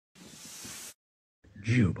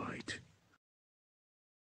GeopByte.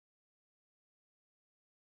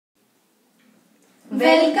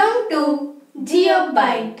 Welcome to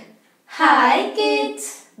GeopByte. Hi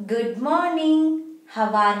kids. Good morning. How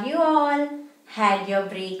are you all? Had your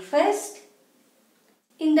breakfast?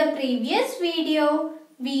 In the previous video,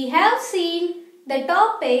 we have seen the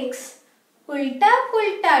topics Ulta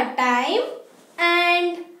Pulta time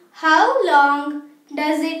and how long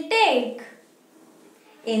does it take?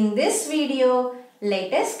 In this video,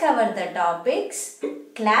 let us cover the topics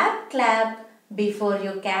clap clap before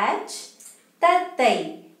you catch,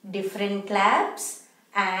 tattai different claps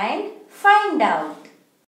and find out.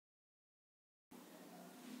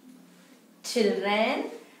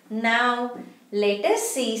 Children, now let us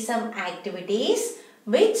see some activities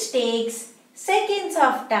which takes seconds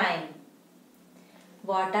of time.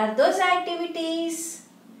 What are those activities?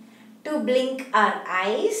 To blink our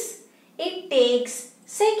eyes, it takes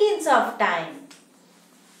seconds of time.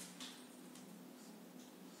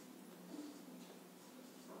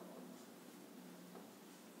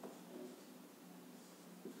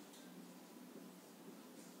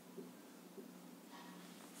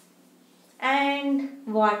 And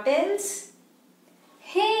what else?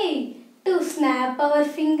 Hey, to snap our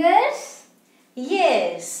fingers?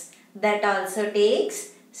 Yes, that also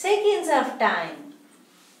takes seconds of time.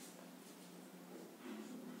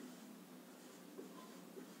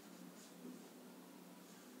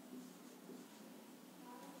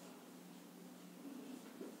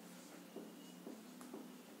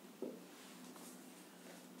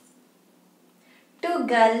 To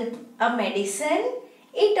gulp a medicine,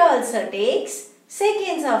 it also takes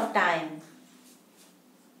seconds of time.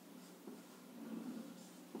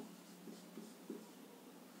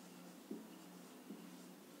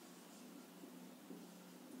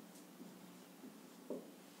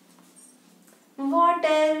 What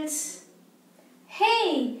else?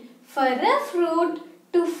 Hey, for a fruit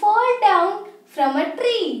to fall down from a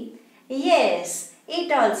tree. Yes,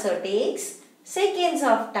 it also takes seconds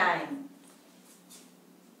of time.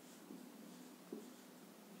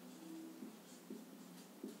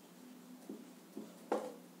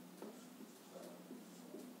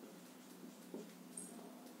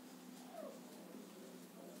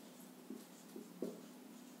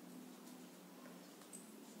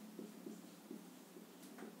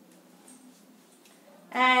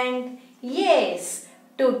 And yes,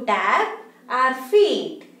 to tap our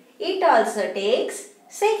feet, it also takes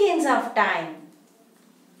seconds of time.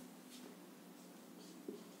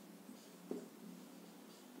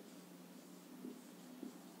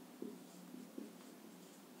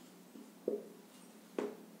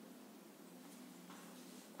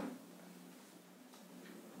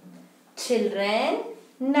 Children,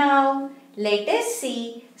 now let us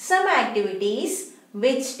see some activities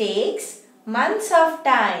which takes months of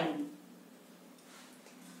time.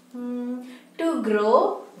 To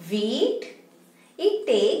grow wheat, it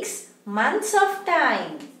takes months of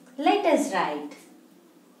time. Let us write.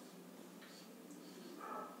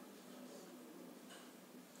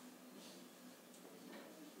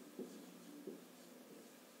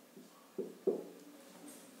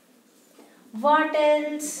 What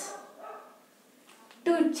else?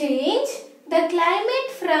 To change the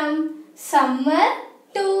climate from summer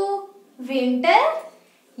to winter?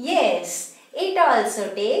 Yes, it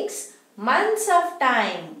also takes months of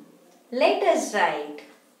time. Let us write.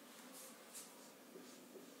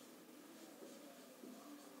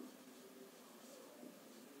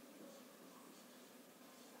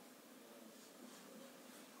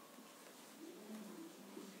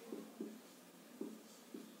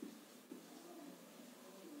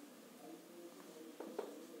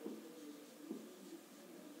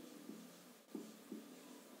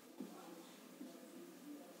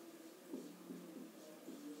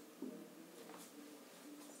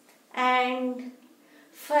 And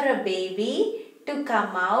for a baby to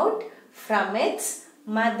come out from its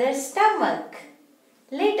mother's stomach.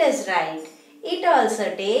 Let us write. It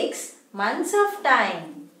also takes months of time.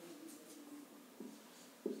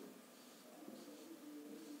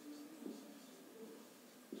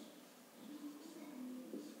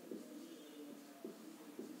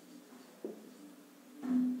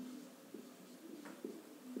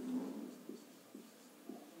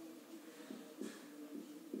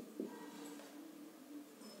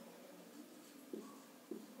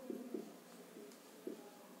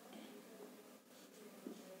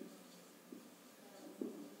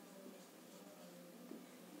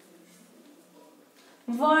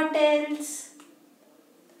 What else?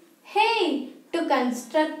 Hey, to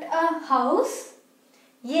construct a house?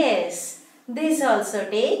 Yes, this also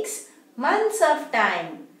takes months of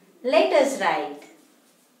time. Let us write.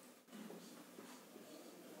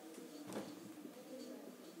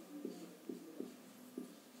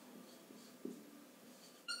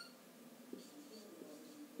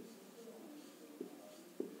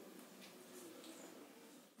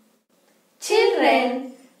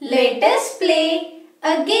 Children, let us play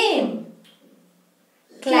a game.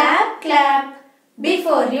 Clap, clap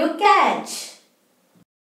before you catch.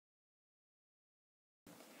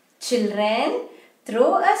 Children,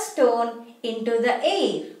 throw a stone into the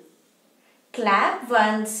air. Clap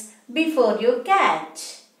once before you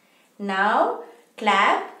catch. Now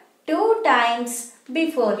clap 2 times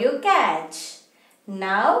before you catch.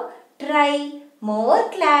 Now try more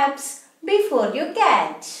claps before you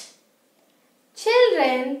catch.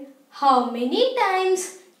 Children, how many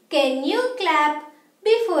times can you clap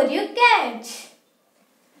before you catch?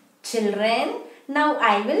 Children, now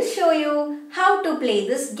I will show you how to play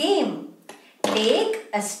this game. Take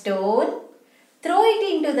a stone, throw it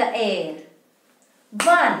into the air.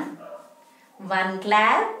 1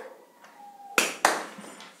 clap,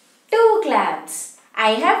 2 claps.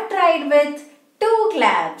 I have tried with 2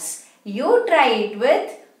 claps. You try it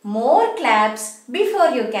with more claps before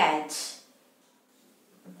you catch.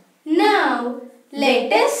 Now,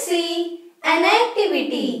 let us see an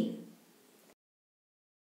activity.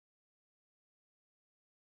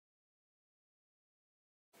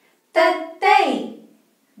 Tattai.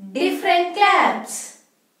 Different claps.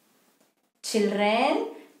 Children,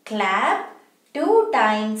 clap 2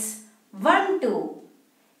 times 1, 2.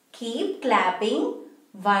 Keep clapping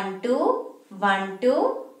 1, 2, 1,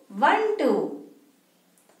 2, 1, 2.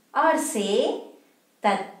 Or say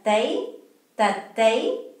tattai,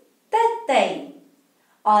 tattai, tattai.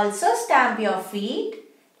 Also stamp your feet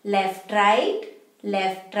left, right,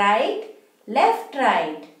 left, right, left,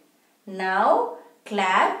 right. Now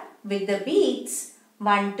clap with the beats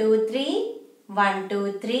 1, 2, 3, 1,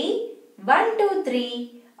 2, 3, 1, 2,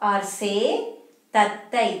 3. Or say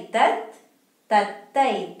tattai, tat,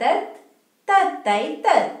 tattai, tat, tattai,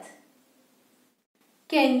 tat.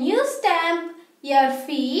 Can you stamp your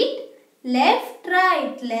feet left,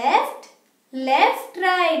 right, left, left,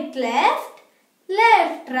 right, left,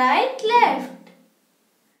 left, right, left?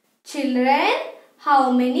 Children,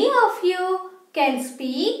 how many of you can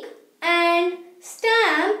speak and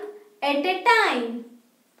stamp at a time?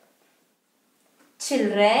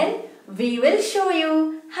 Children, we will show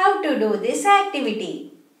you how to do this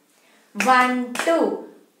activity. 1, 2,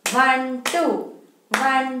 1, 2,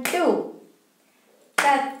 1, 2.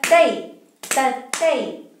 Tattai,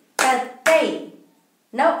 tattai, tattai.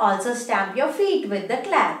 Now also stamp your feet with the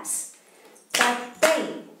claps.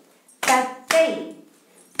 Tattai, tattai,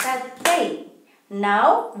 tattai.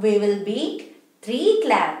 Now we will beat 3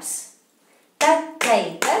 claps.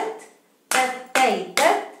 Tattai, tat, tattai,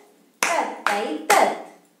 tat, tattai, tat.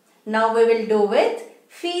 Now we will do with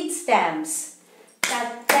feet stamps.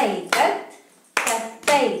 Tattai, tat,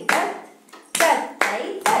 tattai, tat,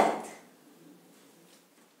 tattai, tat.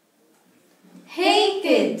 Hey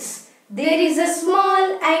kids, there is a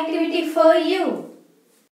small activity for you.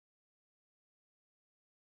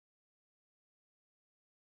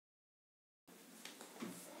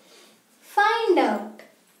 Find out.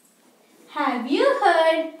 Have you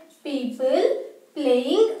heard people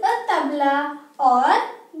playing a tabla or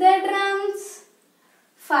the drums?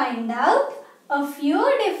 Find out a few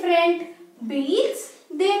different beats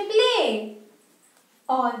they play.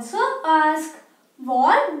 Also ask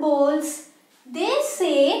what bowls they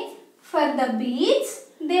say for the beats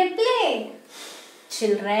they play.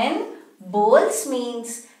 Children, bowls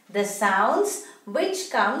means the sounds which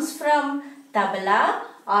comes from tabla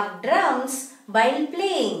or drums while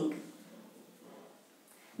playing.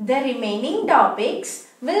 The remaining topics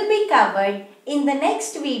will be covered in the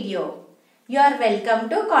next video. You are welcome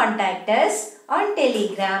to contact us on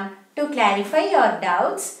Telegram to clarify your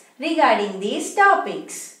doubts regarding these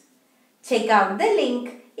topics. Check out the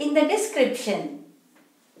link in the description.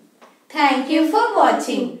 Thank you for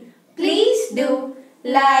watching. Please do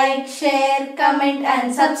like, share, comment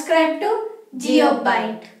and subscribe to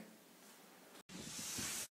GeopByte.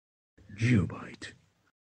 GeopByte.